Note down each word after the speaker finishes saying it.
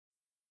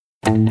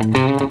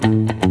Works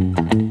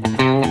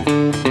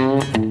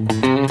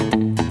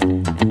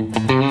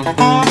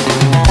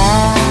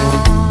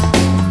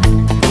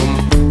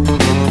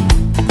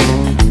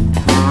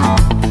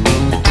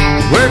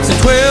a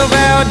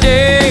 12-hour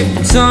day,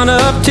 sun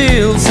up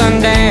till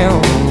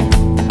sundown.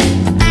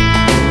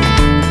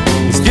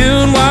 He's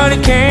doing what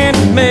he can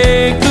to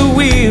make the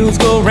wheels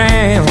go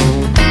round.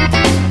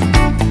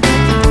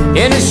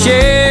 In the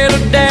shed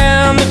or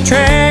down the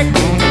track,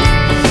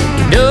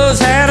 he knows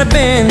how to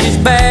bend his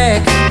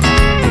back.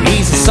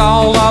 He's the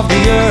salt of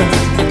the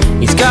earth,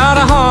 he's got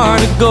a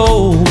heart of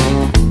gold.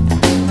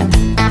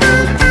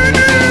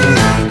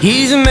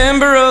 He's a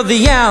member of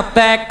the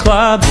Outback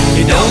Club.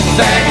 He don't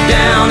back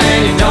down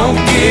and he don't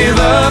give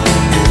up.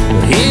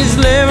 He's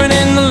living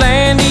in the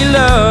land he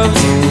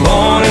loves.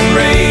 Born and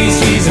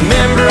raised, he's a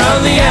member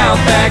of the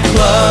Outback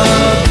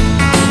Club.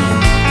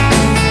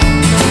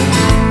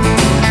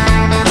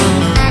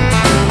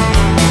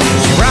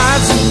 She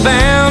rides the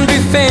boundary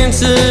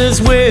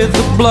fences with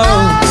the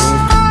blokes.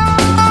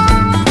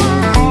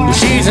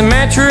 She's a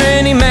match for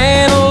any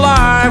man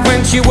alive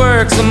when she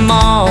works them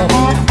all.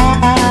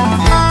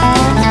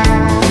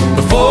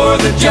 Before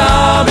the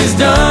job is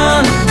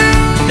done,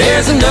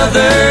 there's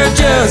another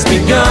just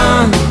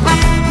begun.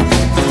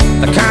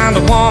 The kind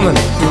of woman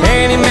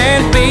any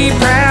man be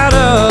proud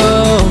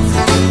of.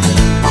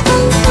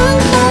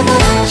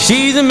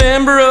 She's a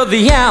member of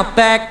the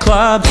Outback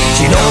Club.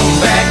 She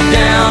don't back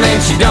down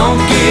and she don't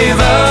give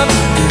up.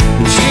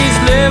 She's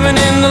living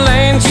in the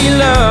land she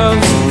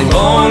loves.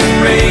 Born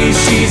and raised,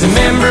 she's a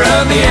member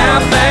of the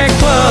Outback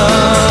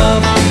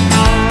Club.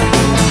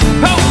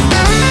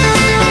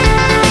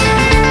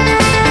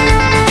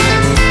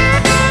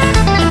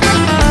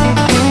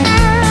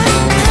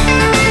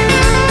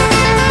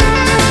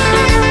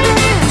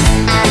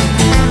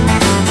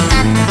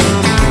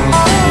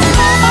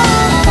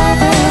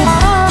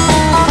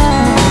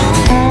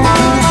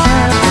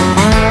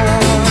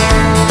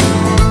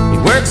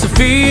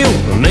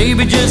 Or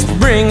maybe just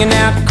bringing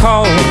out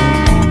coal.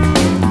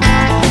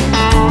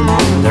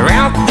 They're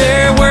out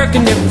there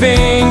working their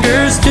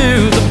fingers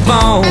to the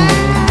bone.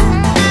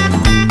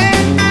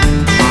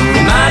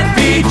 They might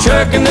be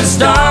trucking the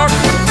stock,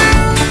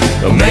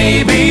 or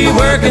maybe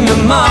working the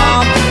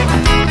mob.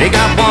 They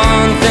got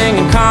one thing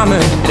in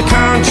common: the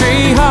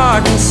country,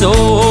 heart and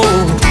soul.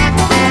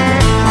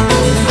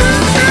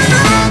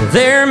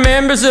 They're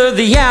members of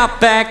the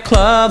Outback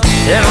Club.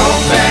 They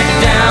don't back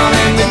down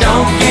and they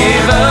don't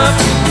give up.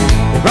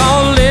 They're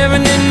all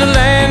living in the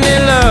land they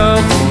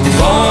love.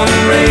 Born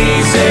and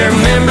raised, they're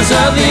members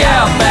of the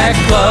Outback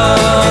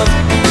Club.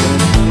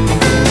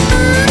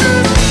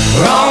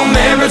 We're all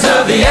members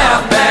of the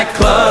Outback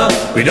Club.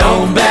 We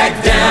don't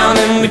back down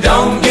and we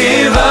don't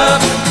give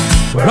up.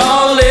 We're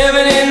all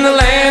living in the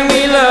land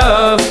we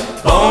love.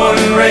 Born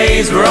and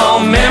raised, we're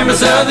all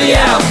members of the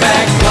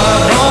Outback Club.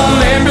 We're all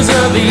members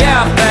of the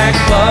Outback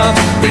Club.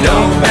 We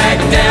don't back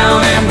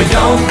down and we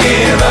don't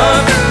give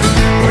up.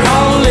 We're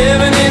all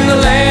living in the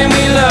land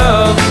we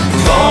love.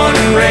 Born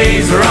and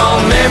raised, we're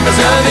all members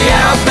of the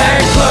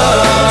Outback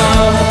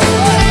Club.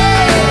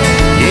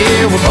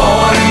 Yeah, we're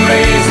born and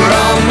raised, we're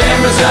all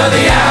members of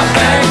the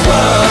Outback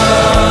Club.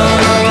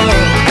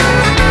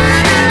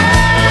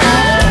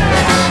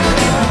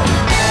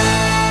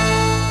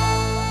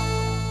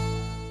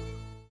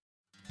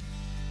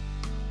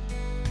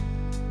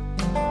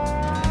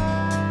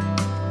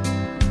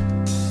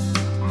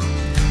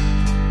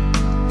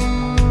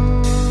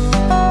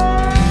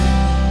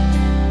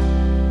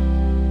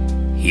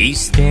 He's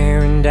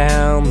staring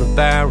down the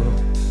barrel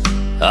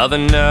of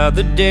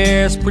another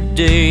desperate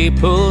day.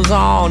 Pulls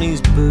on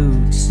his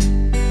boots,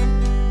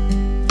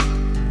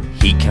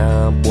 he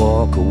can't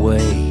walk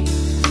away.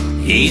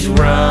 He's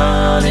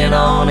running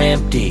on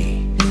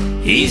empty,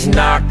 he's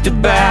knocked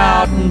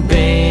about and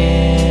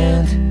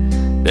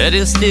bent, but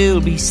he'll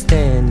still be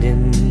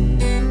standing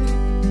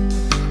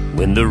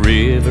when the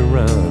river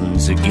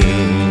runs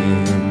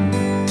again.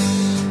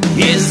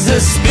 Is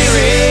the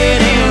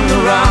spirit in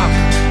the rock,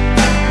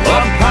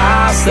 or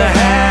pass the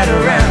hat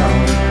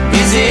around?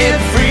 Is it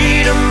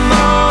freedom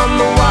on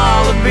the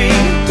wallaby,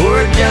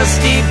 or a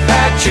dusty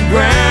patch of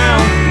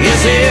ground?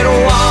 Is it a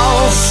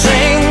waltz,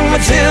 sing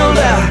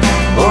Matilda,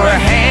 or a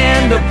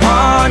hand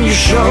upon your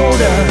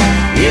shoulder?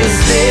 Is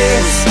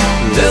this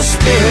the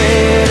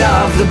spirit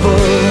of the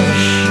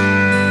bush?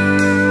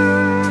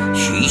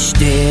 She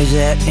stares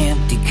at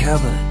empty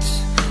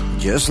cupboards,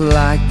 just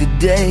like the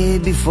day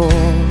before.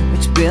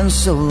 It's been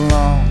so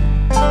long,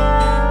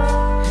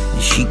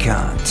 she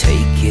can't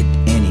take it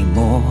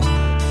anymore.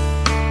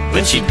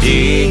 But she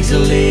digs a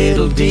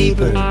little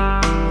deeper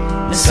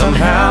and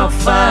somehow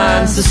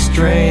finds the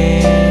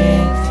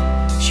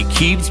strength. She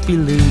keeps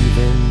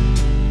believing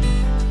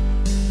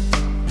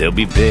there'll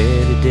be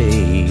better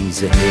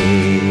days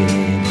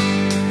ahead.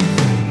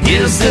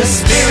 Is the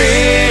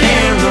spirit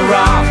in the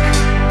rock,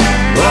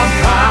 or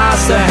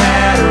pass the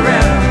hat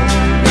around?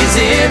 Is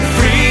it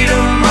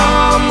freedom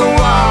on the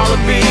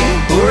wallaby,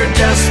 or a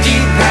dusty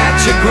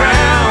patch of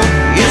ground?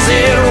 Is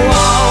it a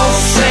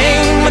waltz,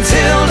 sing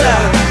Matilda,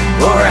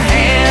 or a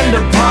hand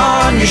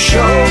upon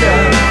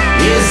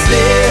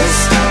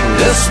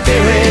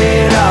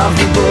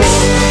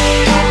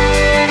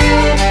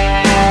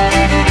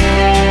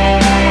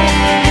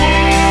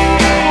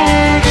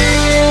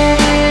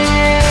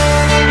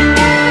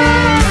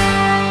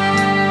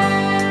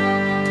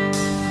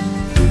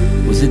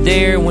were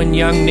there when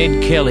young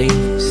Ned Kelly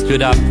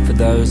stood up for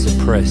those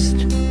oppressed.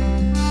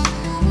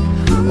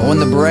 When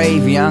the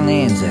brave young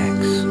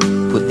Anzacs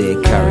put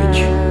their courage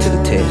to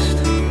the test.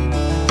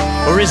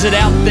 Or is it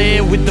out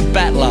there with the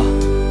battler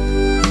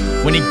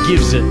when he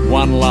gives it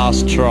one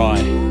last try?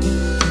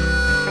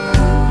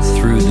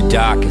 Through the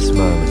darkest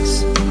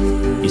moments,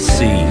 you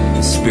see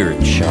the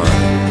spirit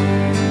shine.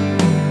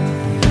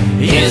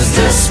 Is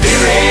the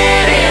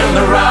spirit in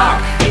the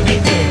rock?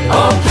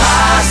 Oh,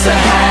 pass the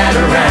hat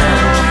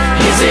around.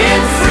 Is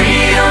it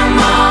freedom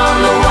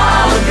on the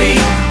wallaby,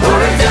 or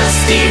a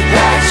dusty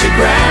patch of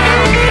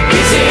ground?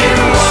 Is it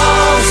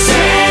Waltz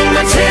Sing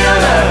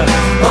Matilda,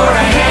 or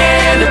a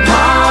hand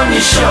upon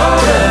your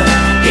shoulder?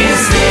 Is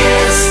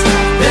this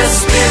the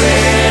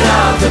spirit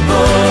of the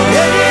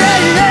bush?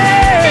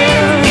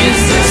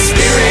 Is the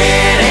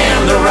spirit in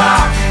the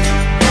rock?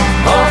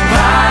 Oh,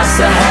 pass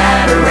the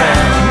hat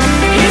around.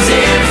 Is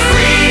it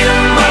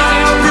freedom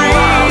on the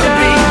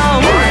wallaby,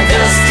 or a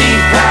dusty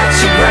patch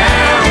of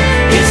ground?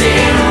 Is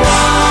it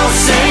Waltz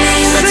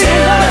Sing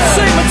Matilda,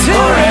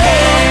 or a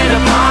hand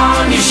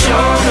upon your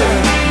shoulder?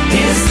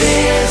 Is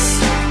this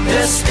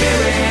the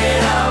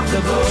spirit of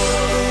the bush?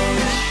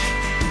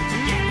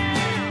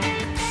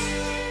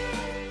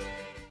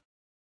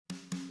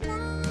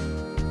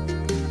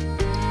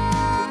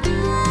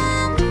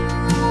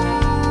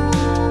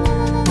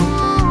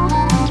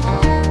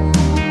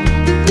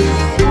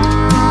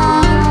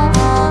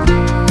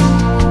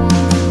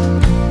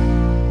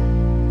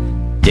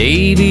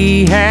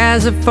 Davy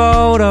has a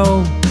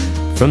photo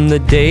from the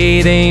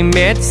day they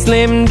met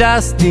Slim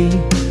Dusty.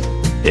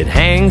 It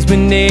hangs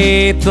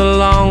beneath the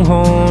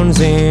longhorns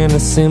in a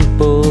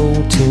simple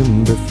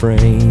timber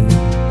frame.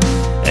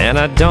 And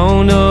I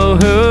don't know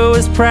who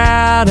is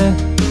prouder,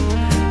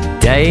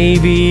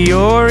 Davy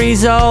or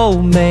his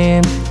old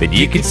man, but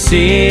you could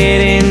see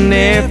it in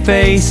their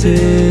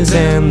faces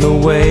and the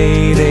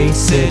way they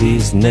said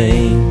his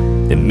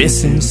name. They're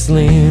missing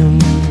Slim,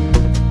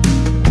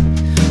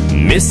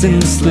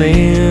 missing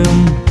Slim.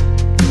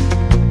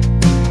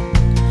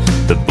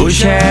 The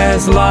bush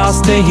has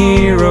lost a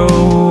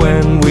hero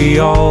and we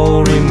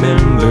all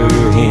remember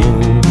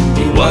him.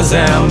 He was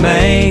our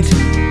mate,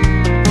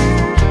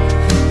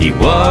 he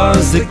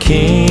was the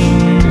king.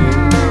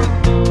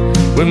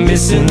 We're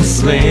missing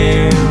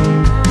Slim,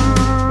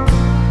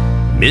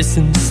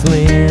 missing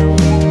Slim.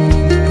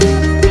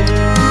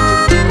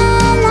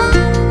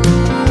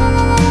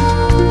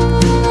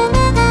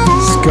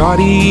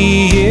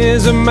 Scotty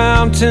is a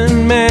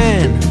mountain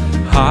man,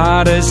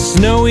 hard as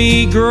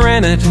snowy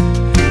granite.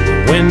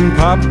 When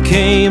Pop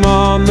came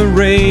on the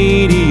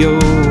radio,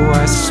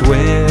 I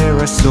swear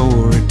I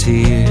saw a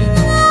tear.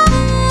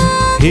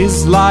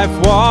 His life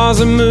was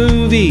a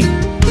movie,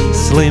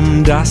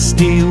 Slim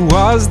Dusty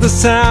was the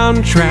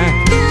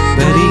soundtrack,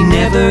 but he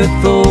never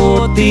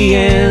thought the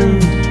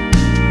end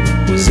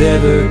was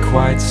ever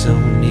quite so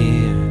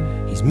near.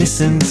 He's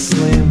missing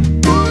Slim,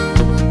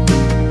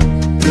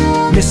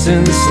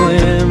 missing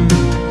Slim.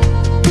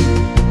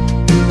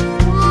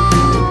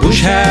 The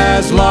bush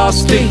has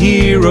lost a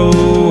hero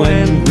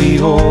and we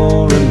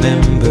all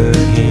remember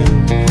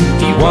him.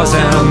 He was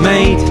our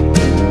mate,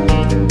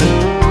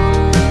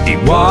 he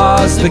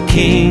was the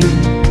king.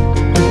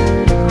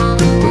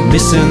 We're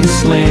missing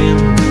Slim,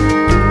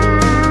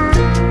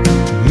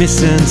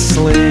 missing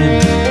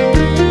Slim.